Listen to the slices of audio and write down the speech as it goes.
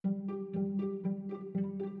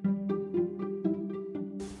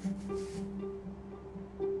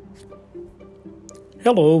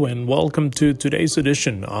Hello and welcome to today's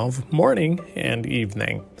edition of Morning and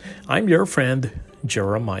Evening. I'm your friend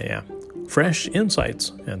Jeremiah. Fresh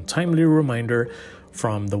insights and timely reminder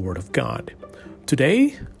from the Word of God.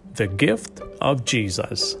 Today, the gift of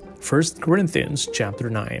Jesus. 1 Corinthians chapter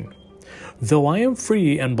 9. Though I am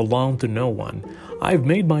free and belong to no one, I've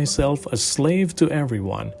made myself a slave to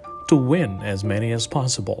everyone to win as many as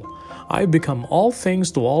possible. I've become all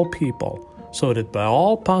things to all people, so that by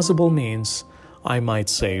all possible means I might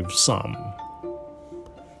save some.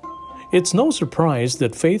 It's no surprise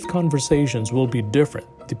that faith conversations will be different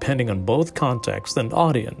depending on both context and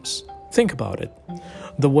audience. Think about it.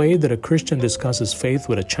 The way that a Christian discusses faith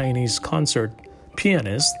with a Chinese concert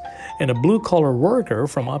pianist and a blue-collar worker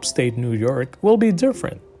from upstate New York will be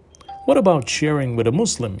different. What about sharing with a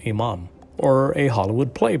Muslim imam or a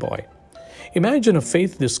Hollywood playboy? Imagine a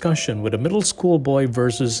faith discussion with a middle school boy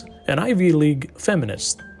versus an Ivy League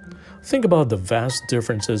feminist. Think about the vast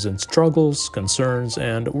differences in struggles, concerns,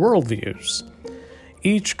 and worldviews.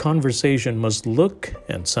 Each conversation must look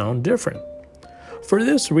and sound different. For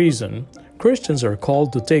this reason, Christians are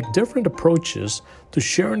called to take different approaches to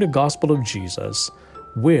sharing the gospel of Jesus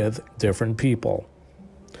with different people.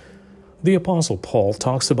 The Apostle Paul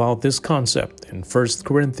talks about this concept in 1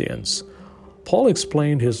 Corinthians. Paul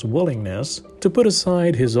explained his willingness to put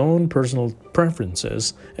aside his own personal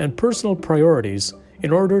preferences and personal priorities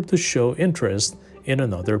in order to show interest in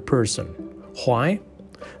another person. Why?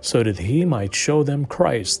 So that he might show them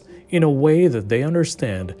Christ in a way that they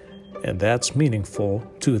understand and that's meaningful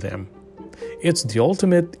to them. It's the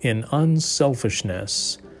ultimate in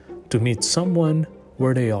unselfishness to meet someone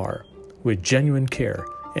where they are with genuine care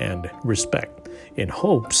and respect in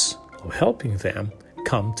hopes of helping them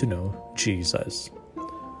come to know Jesus.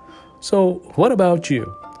 So, what about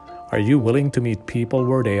you? Are you willing to meet people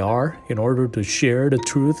where they are in order to share the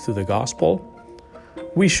truth to the gospel?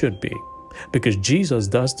 We should be, because Jesus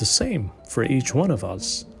does the same for each one of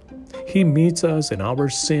us. He meets us in our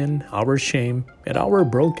sin, our shame, and our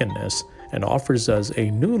brokenness, and offers us a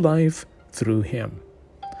new life through Him.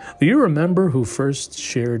 Do you remember who first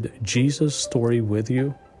shared Jesus' story with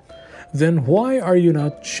you? Then why are you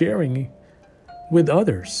not sharing with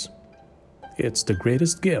others? It's the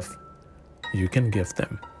greatest gift you can give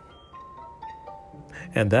them.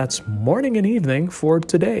 And that's Morning and Evening for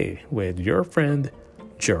today with your friend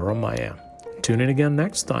Jeremiah. Tune in again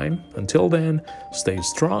next time. Until then, stay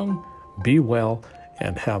strong, be well,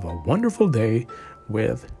 and have a wonderful day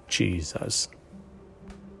with Jesus.